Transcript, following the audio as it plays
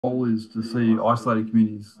goal is to see isolated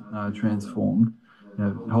communities transformed,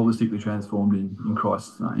 holistically transformed in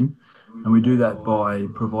Christ's name. And we do that by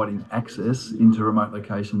providing access into remote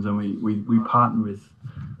locations. And we partner with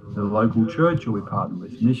the local church, or we partner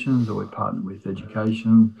with missions, or we partner with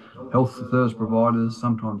education, health service providers,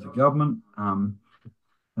 sometimes the government, and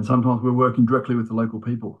sometimes we're working directly with the local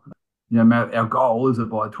people. Our goal is that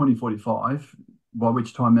by 2045, by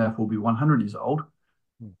which time MAF will be 100 years old,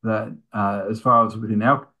 that as far as within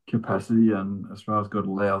our capacity and as far as God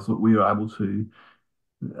allows, that we are able to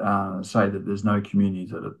say that there's no communities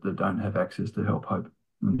that don't have access to help, hope,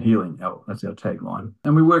 and healing. That's our tagline.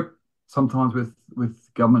 And we work sometimes with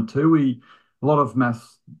government too. A lot of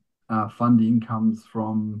mass funding comes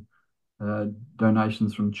from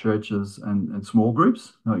donations from churches and small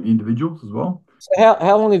groups, like individuals as well. So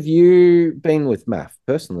how long have you been with MAF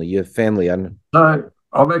personally, your family? And So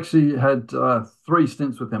I've actually had three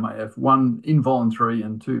stints with MAF, one involuntary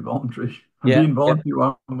and two voluntary. The yeah, yeah. involuntary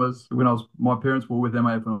one was when my parents were with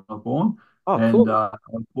MAF when I was born, Oh, and cool. I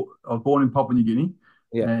was born in Papua New Guinea,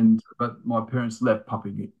 Yeah. but my parents left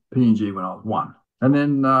PNG when I was one. And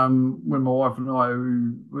then when my wife and I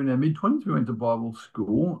were in our mid-20s, we went to Bible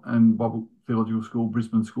school and Bible Theological School,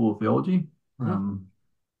 Brisbane School of Theology. Mhm.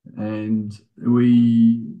 And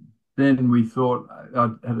we thought I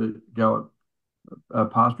had to go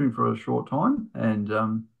pastoring for a short time, and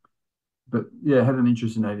but yeah, had an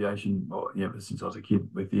interest in aviation, well, yeah, ever since I was a kid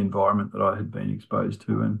with the environment that I had been exposed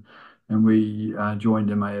to, and we joined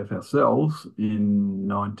MAF ourselves in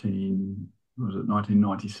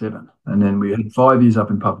 1997, and then we had 5 years up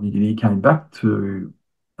in Papua New Guinea, came back to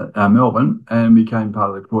Melbourne, and became part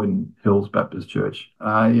of the Croydon Hills Baptist Church.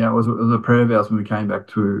 Yeah, it was a prayer of ours when we came back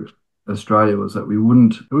to Australia, was that we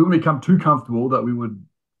wouldn't become too comfortable, that we would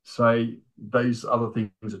say these other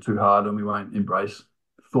things are too hard and we won't embrace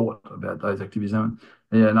thought about those activities. We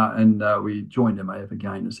joined MAF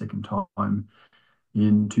again a second time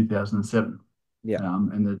in 2007. Yeah.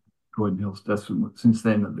 And the Croydon Hills, since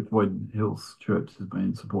then that the Croydon Hills Church has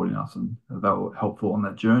been supporting us, and they were helpful on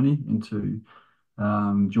that journey into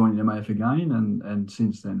joining MAF again, and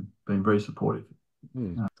since then been very supportive.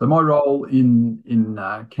 Hmm. So my role in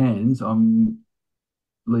Cairns, I'm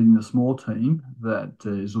leading a small team that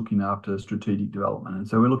is looking after strategic development, and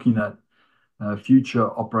so we're looking at future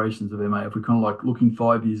operations of MAF. We're kind of like looking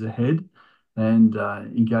 5 years ahead and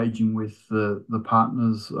engaging with the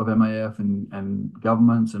partners of MAF and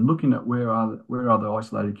governments, and looking at where are the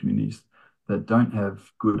isolated communities that don't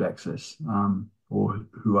have good access, or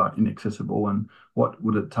who are inaccessible, and what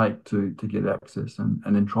would it take to get access, and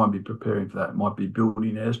then try and be preparing for that. It might be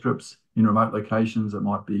building airstrips in remote locations. It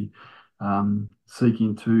might be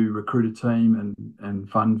seeking to recruit a team and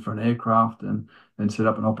fund for an aircraft and set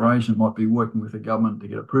up an operation. It might be working with the government to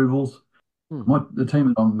get approvals. Hmm. The team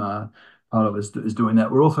that I'm part of is doing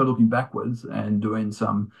that. We're also looking backwards and doing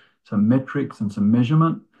some metrics and some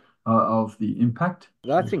measurement of the impact.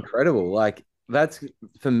 That's incredible. Like that's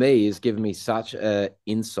for me has given me such a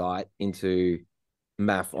insight into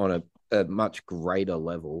MAF on a much greater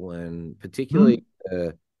level, and particularly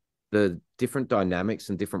Mm, the different dynamics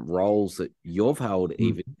and different roles that you've held mm.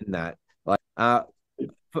 even in that. Like to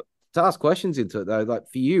ask questions into it though, like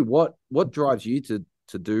for you, what drives you to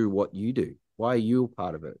do what you do? Why are you a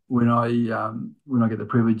part of it? When I get the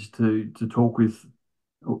privilege to talk with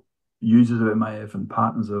users of MAF and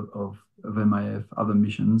partners of MAF, other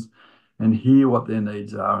missions, and hear what their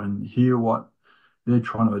needs are and hear what they're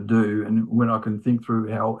trying to do, and when I can think through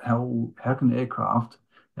how can aircraft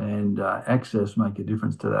and access make a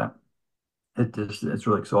difference to that, it's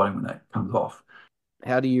really exciting when that comes off.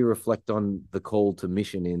 How do you reflect on the call to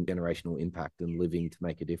mission in generational impact and living to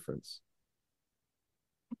make a difference?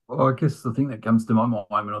 Well, I guess the thing that comes to my mind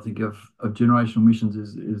when I think of generational missions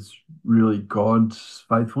is really God's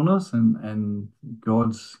faithfulness and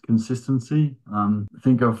God's consistency.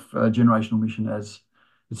 Think of a generational mission as,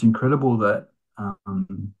 it's incredible that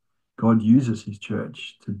God uses His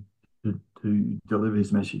church to deliver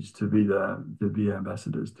His message, to be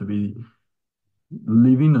ambassadors, to be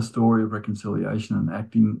living a story of reconciliation and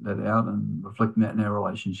acting that out and reflecting that in our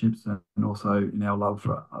relationships, and also in our love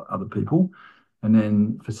for other people, and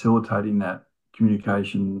then facilitating that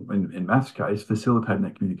communication, in MAF's case, facilitating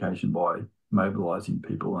that communication by mobilizing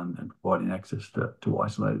people and providing access to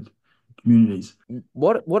isolated communities.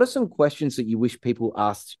 What are some questions that you wish people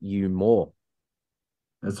asked you more?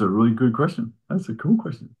 That's a really good question. That's a cool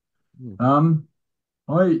question. Hmm. Um,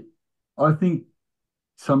 I I think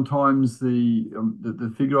sometimes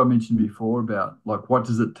the figure I mentioned before about, like, what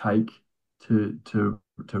does it take to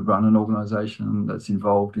run an organization that's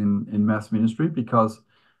involved in mass ministry, because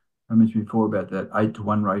I mentioned before about that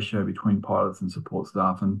 8-to-1 ratio between pilots and support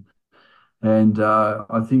staff, and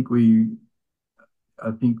I think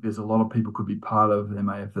there's a lot of people could be part of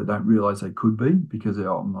MAF that don't realise they could be because they're,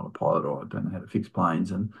 I'm not a pilot or I don't know how to fix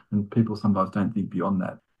planes, and people sometimes don't think beyond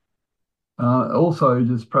that. Also,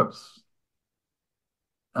 just perhaps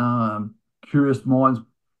curious minds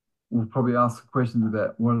will probably ask questions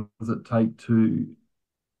about what does it take to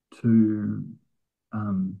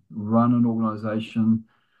run an organisation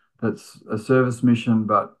that's a service mission,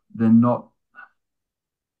 but they're not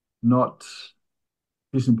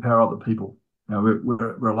disempower other people. You know,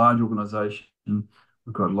 we're a large organisation.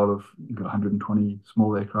 We've got 120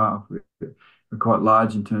 small aircraft. We're quite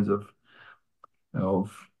large in terms of the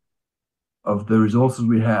resources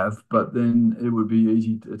we have, but then it would be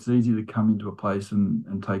easy. It's easy to come into a place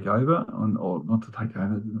and take over, or not to take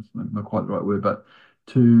over. That's not quite the right word, but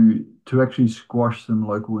to actually squash some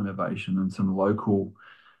local innovation and some local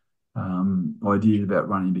ideas about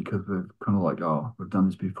running, because we're kind of like, oh, we've done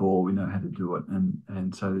this before, we know how to do it,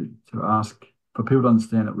 and so to ask for people to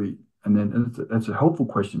understand that that's a helpful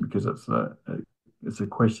question, because it's a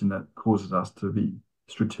question that causes us to be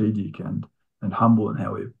strategic and humble in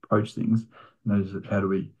how we approach things. And those, how do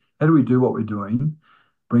we do what we're doing,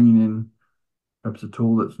 bringing in perhaps a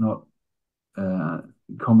tool that's not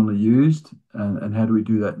commonly used, and how do we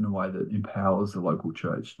do that in a way that empowers the local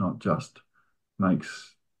church, not just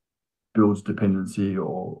builds dependency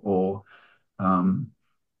or kind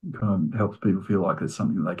of helps people feel like it's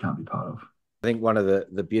something that they can't be part of. I think one of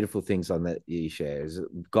the beautiful things on that you share is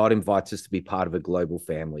God invites us to be part of a global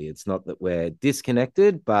family. It's not that we're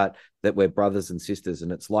disconnected, but that we're brothers and sisters,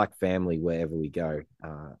 and it's like family wherever we go.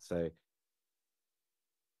 So.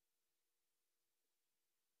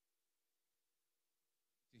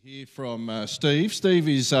 Hear from Steve. Steve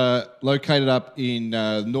is located up in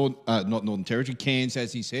not Northern Territory, Cairns,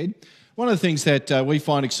 as he said. One of the things that we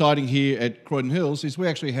find exciting here at Croydon Hills is we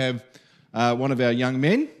actually have one of our young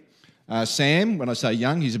men, Sam. When I say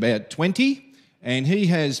young, he's about 20, and he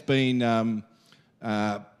has been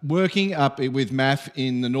working up with MAF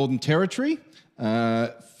in the Northern Territory,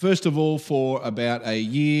 first of all for about a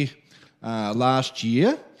year last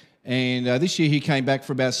year. And this year he came back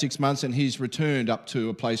for about 6 months, and he's returned up to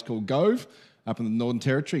a place called Gove up in the Northern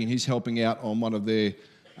Territory, and he's helping out on one of their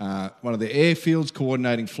airfields,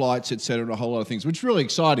 coordinating flights, etc., and a whole lot of things, which is really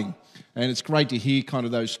exciting. And it's great to hear kind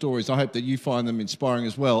of those stories. I hope that you find them inspiring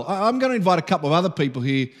as well. I'm going to invite a couple of other people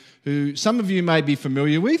here who some of you may be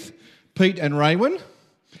familiar with, Pete and Raywin.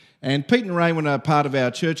 And Pete and Raywin are part of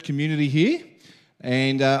our church community here.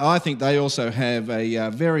 And I think they also have a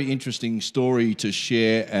very interesting story to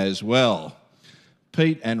share as well.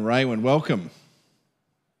 Pete and Raywin, welcome.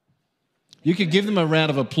 You could give them a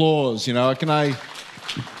round of applause, you know. Can I?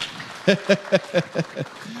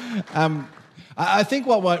 I think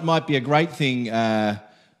what might be a great thing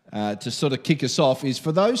to sort of kick us off is,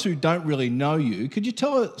 for those who don't really know you, could you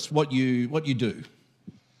tell us what you do?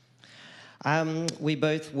 We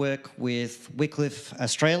both work with Wycliffe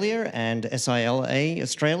Australia and SILA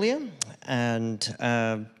Australia, and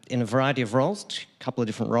in a variety of roles, a couple of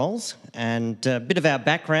different roles. And a bit of our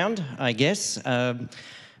background, I guess.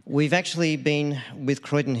 We've actually been with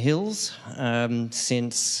Croydon Hills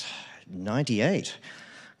since '98.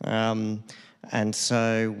 And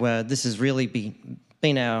so this has really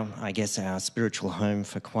been our spiritual home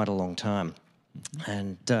for quite a long time.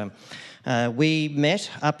 And we met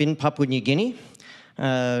up in Papua New Guinea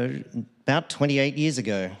about 28 years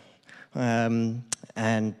ago. We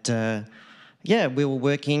were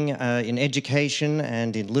working in education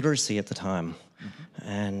and in literacy at the time.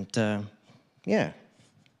 And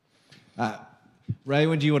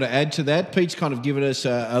Raywin, do you want to add to that? Pete's kind of given us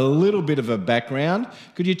a little bit of a background.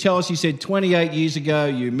 Could you tell us, you said 28 years ago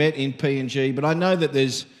you met in PNG, but I know that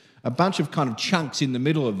there's a bunch of kind of chunks in the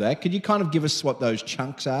middle of that. Could you kind of give us what those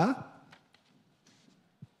chunks are?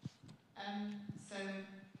 So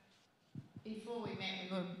before we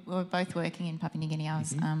met, we were both working in Papua New Guinea. I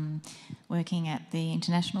was working at the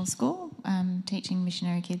international school, teaching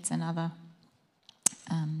missionary kids and other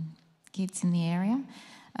kids in the area.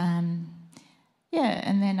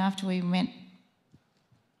 And then after we went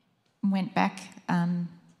back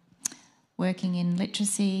working in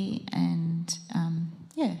literacy, and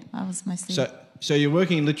I was mostly... So you're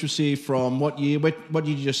working in literacy from what year? What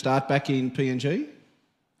did you just start back in PNG?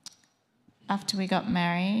 After we got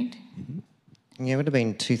married. Yeah, it would have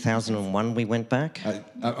been 2001 we went back.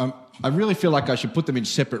 I really feel like I should put them in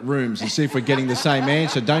separate rooms and see if we're getting the same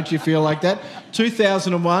answer. Don't you feel like that?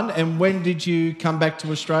 2001, and when did you come back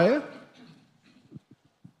to Australia?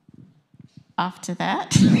 After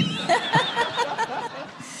that.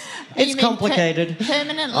 It's complicated.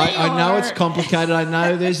 Permanently? I know or- it's complicated. I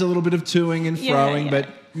know there's a little bit of toing and Yeah, froing, yeah. but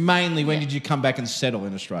mainly when did you come back and settle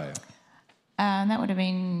in Australia? That would have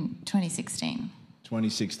been 2016.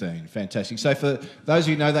 2016. Fantastic. So for those of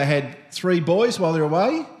you who know, they had 3 boys while they're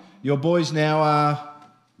away. Your boys now are...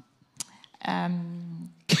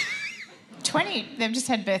 20, they've just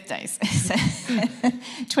had birthdays. So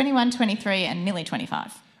 21, 23 and nearly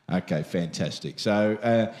 25. Okay, fantastic. So,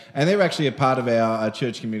 and they're actually a part of our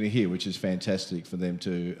church community here, which is fantastic for them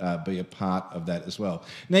to be a part of that as well.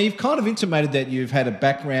 Now, you've kind of intimated that you've had a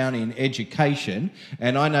background in education,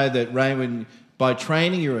 and I know that Raymond, by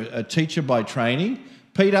training, you're a teacher by training.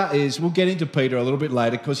 Peter is, we'll get into Peter a little bit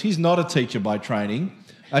later, because he's not a teacher by training,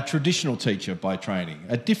 a traditional teacher by training,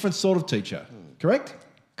 a different sort of teacher, correct?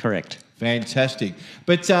 Correct. Fantastic.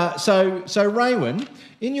 But so Raywin,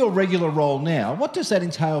 in your regular role now, what does that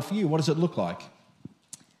entail for you? What does it look like?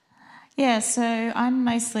 Yeah, so I'm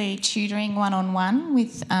mostly tutoring one-on-one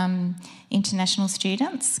with international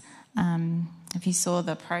students. If you saw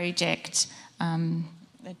the project,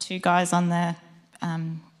 the 2 guys on the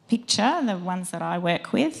picture, the ones that I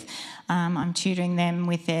work with, I'm tutoring them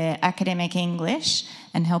with their academic English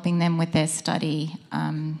and helping them with their study.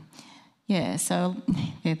 So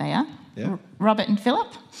there they are. Yeah. Robert and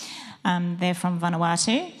Philip. They're from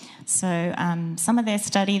Vanuatu. So some of their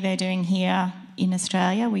study they're doing here in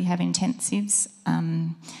Australia. We have intensives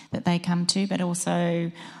that they come to, but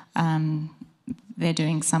also they're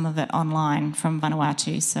doing some of it online from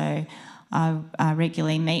Vanuatu. So I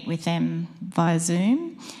regularly meet with them via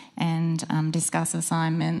Zoom and discuss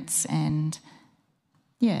assignments and...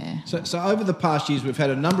 Yeah. So over the past years, we've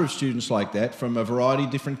had a number of students like that from a variety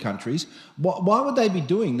of different countries. Why would they be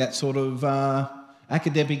doing that sort of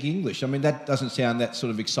academic English? I mean, that doesn't sound that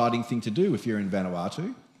sort of exciting thing to do if you're in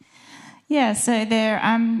Vanuatu. Yeah, so they're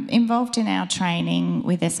involved in our training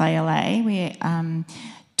with SILA. We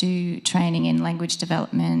do training in language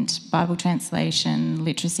development, Bible translation,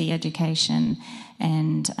 literacy education,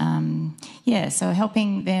 and so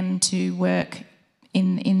helping them to work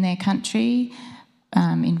in their country.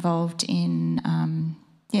 Involved in,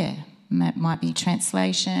 might be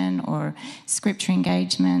translation or scripture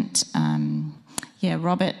engagement.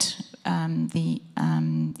 Robert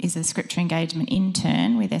is a scripture engagement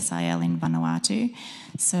intern with SIL in Vanuatu.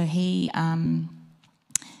 So he,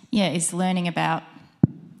 is learning about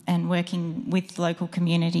and working with local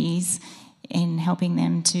communities in helping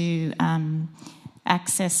them to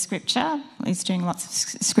access scripture. He's doing lots of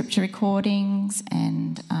scripture recordings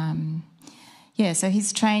and... so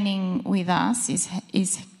his training with us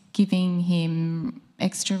is giving him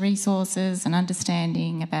extra resources and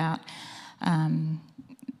understanding about,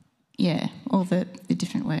 all the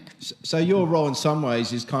different work. So your role in some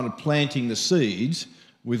ways is kind of planting the seeds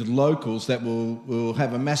with locals that will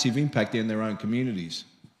have a massive impact in their own communities.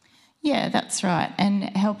 Yeah, that's right. And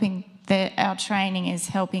helping our training is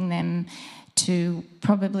helping them to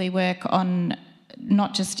probably work on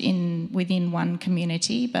not just within one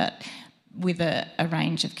community, but with a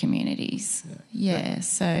range of communities.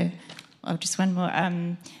 So just one more.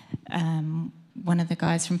 One of the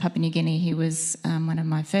guys from Papua New Guinea, he was one of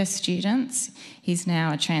my first students. He's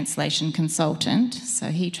now a translation consultant. So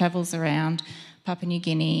he travels around Papua New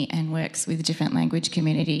Guinea and works with different language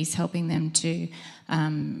communities, helping them to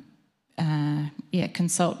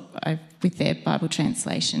consult with their Bible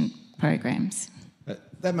translation programs.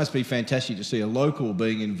 That must be fantastic to see a local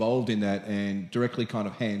being involved in that and directly kind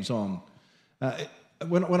of hands-on.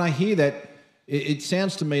 When I hear that, it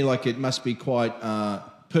sounds to me like it must be quite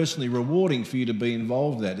personally rewarding for you to be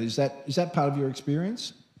involved in that. Is that part of your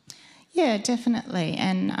experience? Yeah, definitely.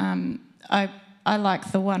 And I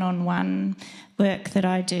like the one-on-one work that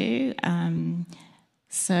I do.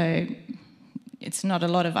 So it's not a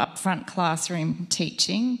lot of upfront classroom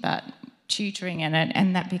teaching, but tutoring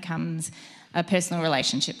and that becomes a personal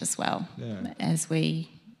relationship as well, as we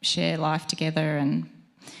share life together and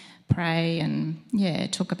pray and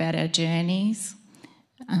talk about our journeys.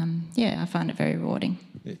 I find it very rewarding.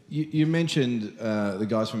 You mentioned the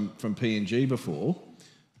guys from PNG before.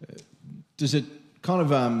 Does it kind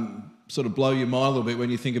of sort of blow your mind a little bit when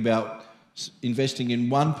you think about investing in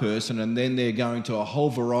one person and then they're going to a whole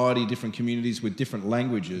variety of different communities with different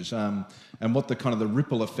languages, and what the kind of the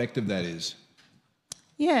ripple effect of that is?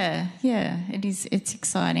 Yeah, it is. It's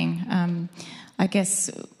exciting. I guess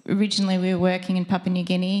originally we were working in Papua New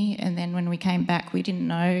Guinea, and then when we came back we didn't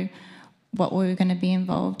know what we were going to be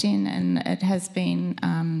involved in, and it has been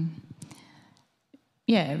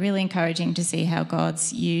really encouraging to see how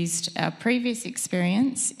God's used our previous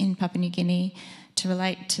experience in Papua New Guinea to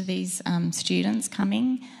relate to these students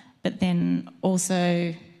coming, but then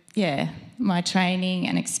also my training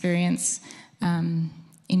and experience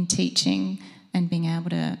in teaching and being able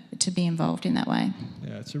to be involved in that way.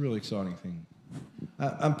 Yeah, it's a really exciting thing.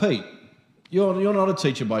 Pete, you're not a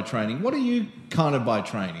teacher by training. What are you kind of by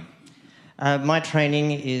training? My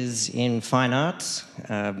training is in fine arts.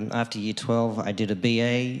 After Year 12, I did a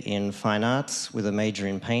BA in fine arts with a major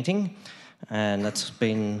in painting, and that's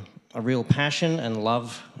been a real passion and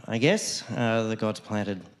love, I guess, that God's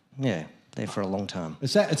planted, there for a long time.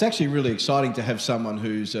 It's actually really exciting to have someone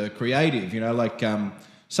who's creative,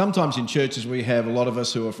 sometimes in churches we have a lot of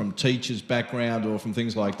us who are from teachers' background or from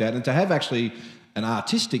things like that, and to have actually an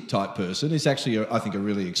artistic type person is actually, I think, a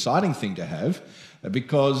really exciting thing to have,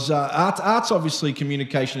 because art's obviously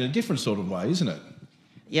communication in a different sort of way, isn't it?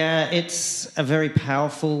 Yeah, it's a very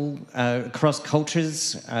powerful, across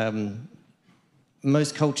cultures.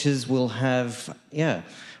 Most cultures will have,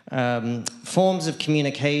 forms of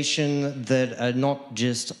communication that are not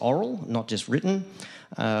just oral, not just written,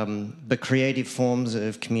 but creative forms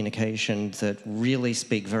of communication that really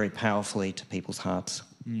speak very powerfully to people's hearts.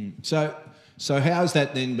 So how's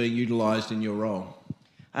that then being utilised in your role?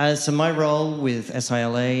 So my role with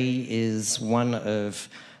SILA is one of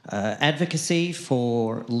advocacy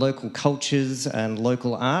for local cultures and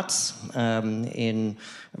local arts in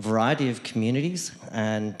a variety of communities,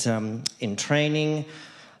 and in training,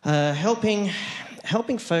 helping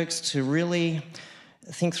folks to really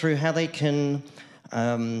think through how they can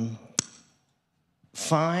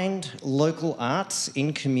find local arts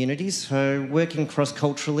in communities. So working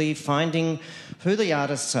cross-culturally, finding who the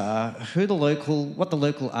artists are, what the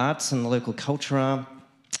local arts and the local culture are,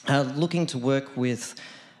 looking to work with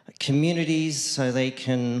communities so they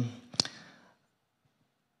can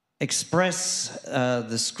express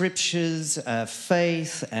the scriptures,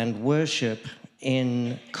 faith and worship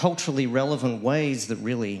in culturally relevant ways that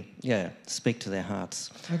really, speak to their hearts.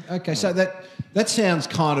 Okay, so that sounds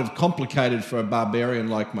kind of complicated for a barbarian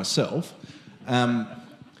like myself.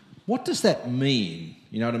 What does that mean?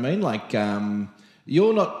 You know what I mean? Like,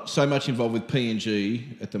 you're not so much involved with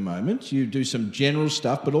PNG at the moment. You do some general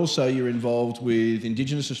stuff, but also you're involved with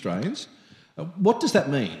Indigenous Australians. What does that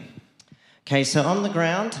mean? Okay, so on the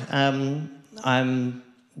ground, I'm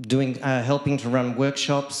doing helping to run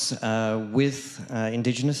workshops with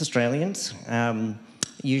Indigenous Australians,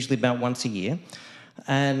 usually about once a year,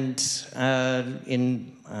 and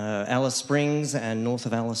in Alice Springs and north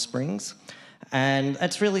of Alice Springs, and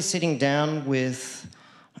that's really sitting down with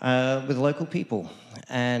local people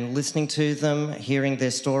and listening to them, hearing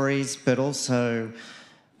their stories, but also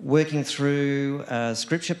working through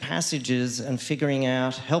scripture passages and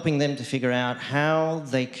helping them to figure out how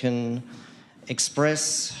they can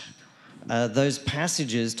express those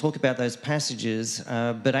passages, talk about those passages,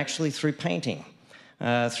 but actually through painting,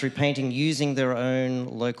 using their own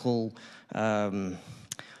local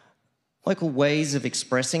ways of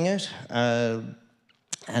expressing it.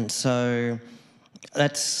 And so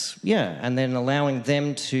that's, and then allowing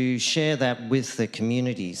them to share that with the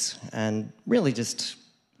communities and really just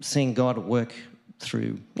seeing God at work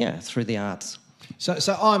through the arts. So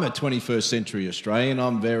I'm a 21st century Australian.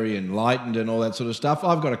 I'm very enlightened and all that sort of stuff.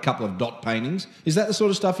 I've got a couple of dot paintings. Is that the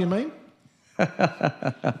sort of stuff you mean?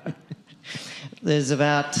 There's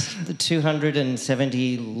about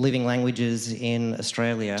 270 living languages in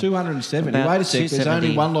Australia. 270? About Wait a sec, there's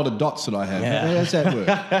only one lot of dots that I have. Yeah. How does that work?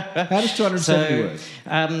 How does 270 work?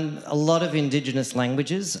 A lot of Indigenous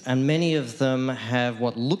languages, and many of them have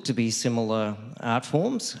what look to be similar art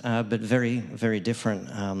forms, but very, very different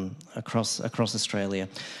across Australia.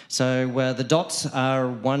 So the dots are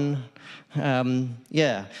one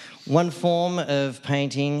form of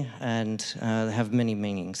painting and have many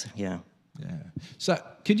meanings, Yeah. So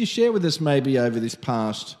could you share with us maybe over this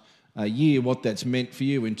past year what that's meant for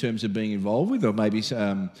you in terms of being involved with, or maybe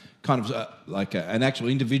an actual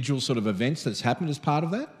individual sort of events that's happened as part of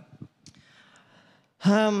that?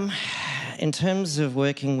 In terms of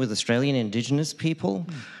working with Australian Indigenous people,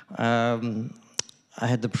 I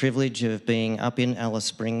had the privilege of being up in Alice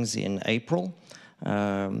Springs in April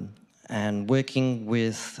and working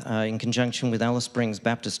with, in conjunction with Alice Springs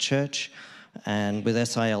Baptist Church and with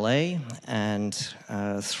SILA and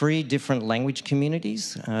 3 different language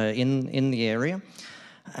communities in the area.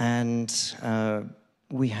 And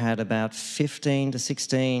we had about 15 to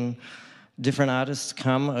 16 different artists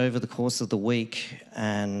come over the course of the week.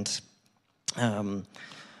 And we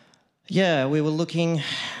were looking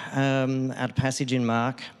at a passage in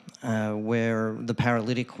Mark where the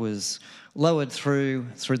paralytic was lowered through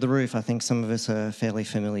the roof. I think some of us are fairly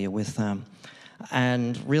familiar with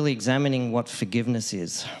and really examining what forgiveness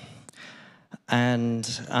is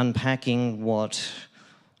and unpacking what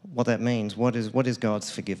what that means. What is God's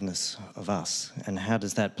forgiveness of us, and how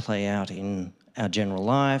does that play out in our general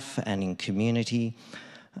life and in community?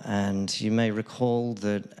 And you may recall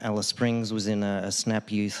that Alice Springs was in a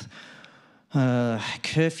Snap Youth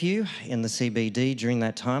curfew in the CBD during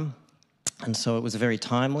that time. And so it was a very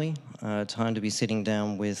timely time to be sitting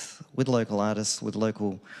down with local artists, with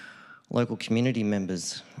local community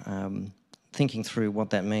members, thinking through what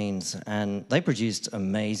that means. And they produced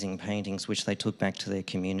amazing paintings which they took back to their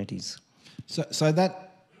communities. So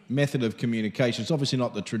that method of communication is obviously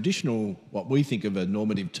not the traditional, what we think of a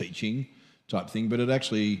normative teaching type thing, but it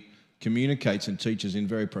actually communicates and teaches in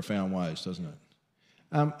very profound ways, doesn't it?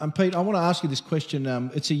 And Pete, I want to ask you this question.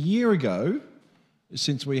 It's a year ago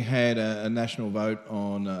since we had a national vote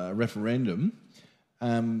on a referendum.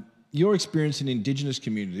 Your experience in Indigenous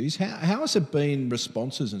communities, how has it been,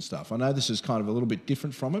 responses and stuff? I know this is kind of a little bit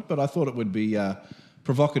different from it, but I thought it would be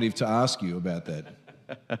provocative to ask you about that.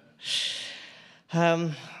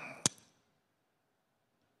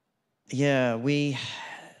 Yeah,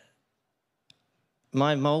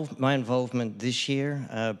 my involvement this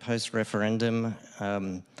year, post-referendum,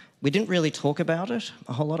 we didn't really talk about it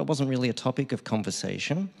a whole lot. It wasn't really a topic of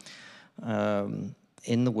conversation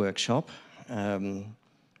in the workshop.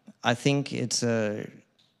 I think it's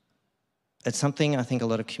something I think a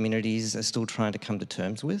lot of communities are still trying to come to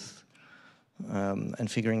terms with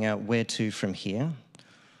and figuring out where to from here.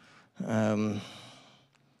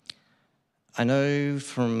 I know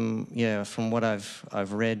from what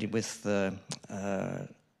I've read with the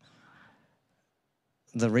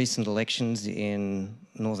recent elections in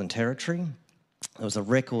Northern Territory, there was a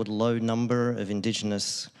record low number of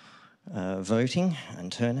Indigenous voting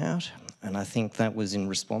and turnout, and I think that was in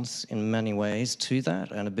response in many ways to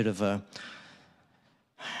that, and a bit of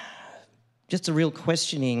just a real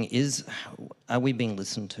questioning is, are we being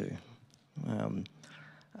listened to?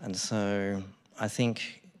 And so I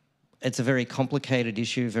think it's a very complicated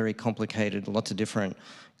issue, very complicated, lots of different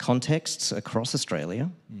contexts across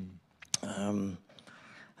Australia.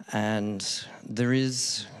 And there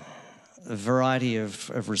is a variety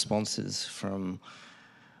of responses from,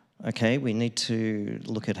 okay, we need to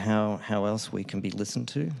look at how else we can be listened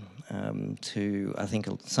to I think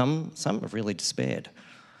some have really despaired.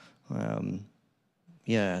 So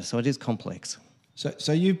it is complex.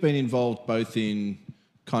 So you've been involved both in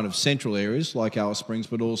kind of central areas like Alice Springs,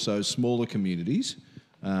 but also smaller communities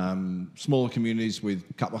with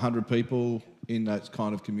a couple of hundred people in those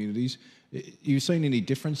kind of communities. You seen any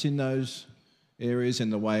difference in those areas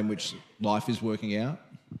and the way in which life is working out?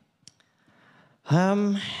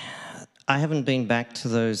 I haven't been back to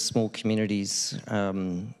those small communities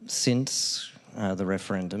since the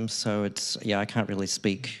referendum, so I can't really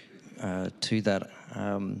speak to that.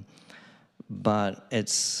 But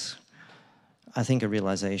it's, I think, a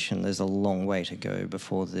realisation there's a long way to go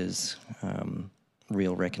before there's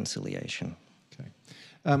real reconciliation. Okay.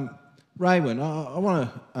 Raewyn, I want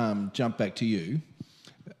to jump back to you.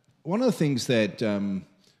 One of the things that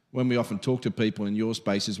when we often talk to people in your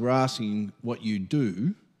space is we're asking what you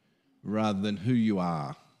do rather than who you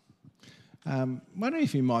are. Wondering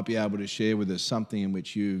if you might be able to share with us something in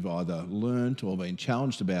which you've either learnt or been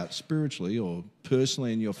challenged about spiritually or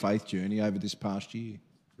personally in your faith journey over this past year.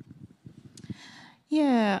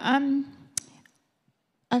 Yeah,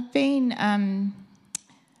 I've been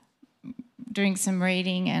doing some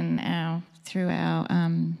reading and through our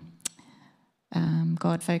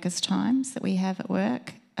God-focused times that we have at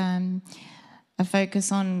work. A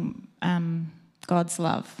focus on God's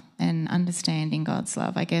love and understanding God's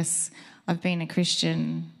love. I guess I've been a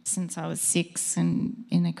Christian since I was 6 and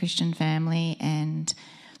in a Christian family, and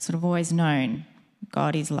sort of always known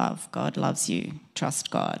God is love. God loves you. Trust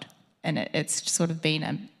God. And it's sort of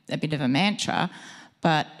been a bit of a mantra,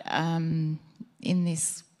 but in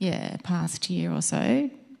this past year or so,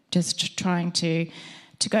 just trying to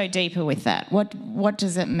go deeper with that. What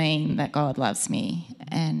does it mean that God loves me,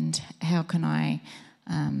 and how can I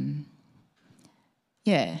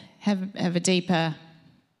have a deeper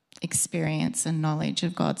experience and knowledge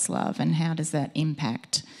of God's love, and how does that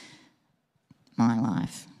impact my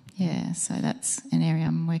life? Yeah, so that's an area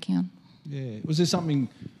I'm working on. Yeah. Was there something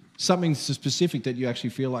specific that you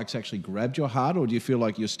actually feel like's actually grabbed your heart, or do you feel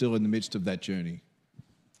like you're still in the midst of that journey?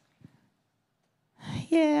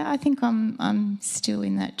 Yeah, I think I'm still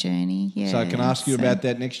in that journey. Yeah. So can I ask you about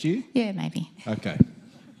that next year? Yeah, maybe. Okay.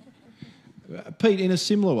 Pete, in a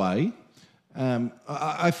similar way,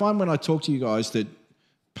 I find when I talk to you guys that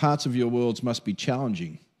parts of your worlds must be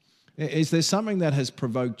challenging. Is there something that has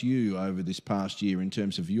provoked you over this past year in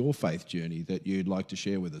terms of your faith journey that you'd like to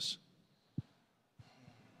share with us?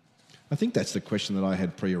 I think that's the question that I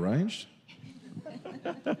had prearranged.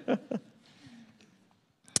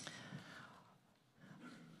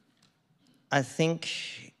 I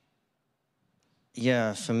think,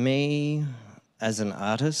 yeah, for me, as an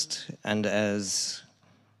artist and as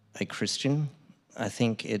a Christian, I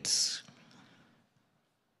think it's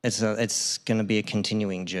going to be a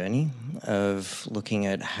continuing journey of looking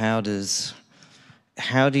at how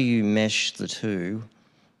do you mesh the two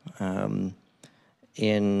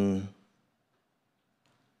in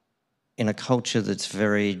a culture that's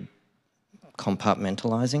very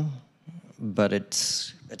compartmentalizing, but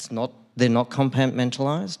it's not. They're not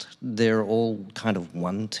compartmentalized. They're all kind of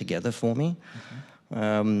one together for me.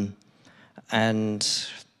 And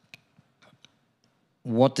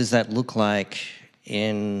what does that look like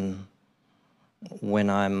when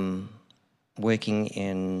I'm working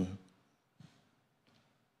in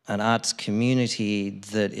an arts community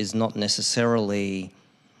that is not necessarily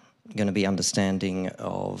going to be understanding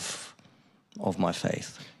of my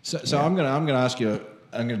faith? So yeah. I'm going to ask you.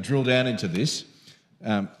 I'm going to drill down into this.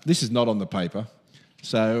 This is not on the paper,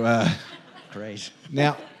 so great.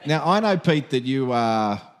 Now I know, Pete, that you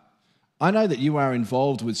are. I know that you are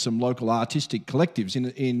involved with some local artistic collectives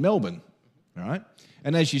in Melbourne, all right?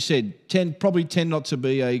 And as you said, probably tend not to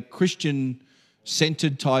be a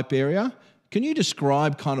Christian-centred type area. Can you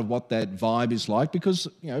describe kind of what that vibe is like? Because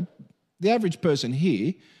the average person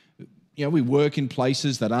here, we work in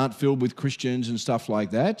places that aren't filled with Christians and stuff like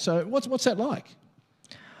that. So what's that like?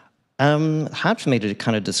 Hard for me to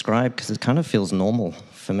kind of describe because it kind of feels normal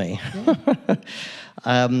for me.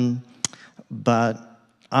 But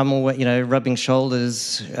I'm always, rubbing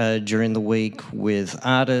shoulders during the week with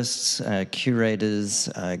artists, curators,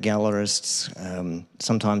 gallerists,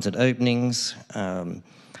 sometimes at openings, and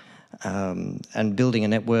building a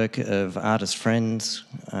network of artist friends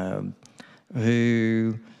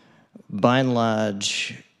who, by and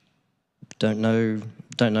large, don't know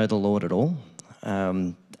the Lord at all.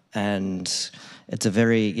 And it's a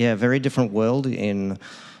very different world in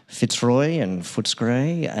Fitzroy and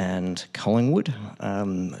Footscray and Collingwood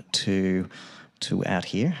to out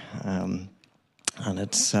here, and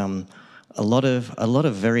it's a lot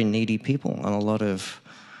of very needy people and a lot of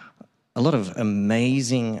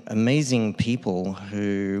amazing people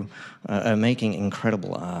who are making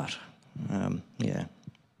incredible art. Yeah.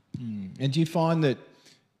 And do you find that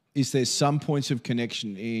is there some points of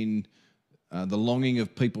connection in the longing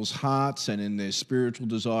of people's hearts and in their spiritual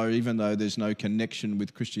desire, even though there's no connection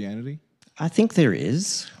with Christianity? I think there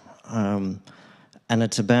is. And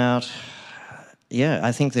it's about,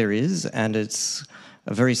 I think there is. And it's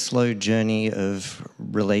a very slow journey of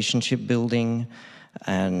relationship building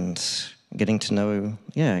and getting to know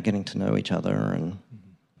each other. And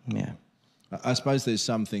I suppose there's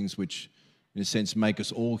some things which, in a sense, make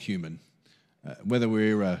us all human. Whether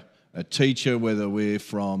we're a teacher, whether we're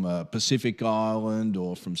from a Pacific Island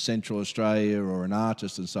or from Central Australia, or an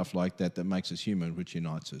artist and stuff like that makes us human, which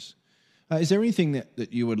unites us. Is there anything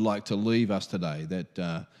that you would like to leave us today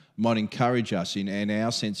that might encourage us in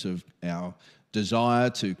our sense of our desire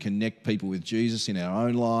to connect people with Jesus in our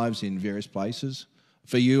own lives in various places?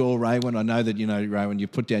 For you or Raywin, I know that, Raywin, you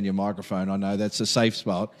put down your microphone. I know that's a safe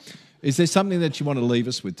spot. Is there something that you want to leave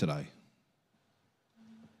us with today?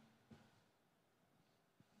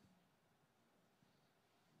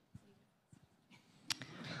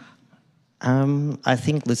 I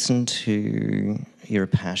think listen to your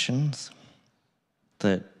passions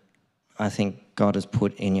that I think God has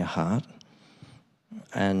put in your heart,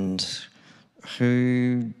 and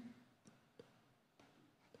who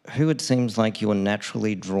it seems like you're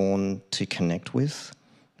naturally drawn to connect with,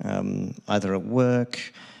 either at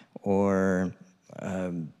work or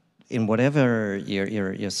in whatever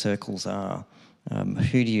your circles are.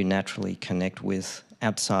 Who do you naturally connect with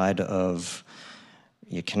outside of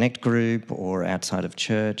your Connect group or outside of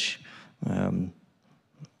church?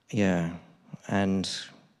 And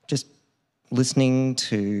just listening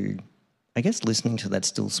to that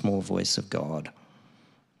still small voice of God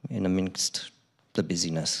in amidst the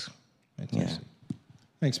busyness. Fantastic. Yeah.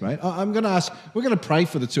 Thanks, mate. I'm going to ask, we're going to pray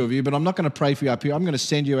for the two of you, but I'm not going to pray for you up here. I'm going to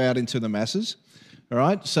send you out into the masses. All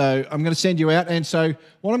right, so I'm going to send you out. And so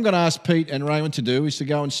what I'm going to ask Pete and Raywin to do is to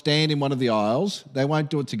go and stand in one of the aisles. They won't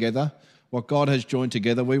do it together. What God has joined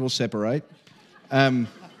together, we will separate.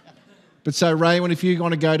 But so, Raywin, if you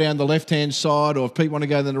want to go down the left-hand side, or if Pete want to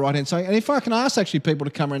go down the right-hand side, and if I can ask actually people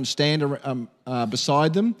to come around and stand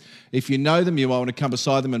beside them. If you know them, you might want to come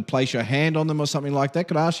beside them and place your hand on them or something like that.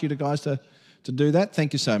 Could I ask you guys to do that?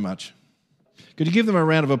 Thank you so much. Could you give them a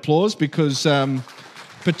round of applause? Because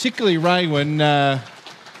particularly Raywin,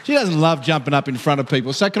 She doesn't love jumping up in front of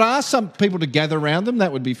people. So could I ask some people to gather around them?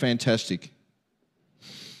 That would be fantastic.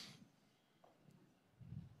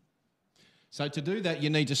 So to do that, you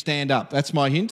need to stand up. That's my hint.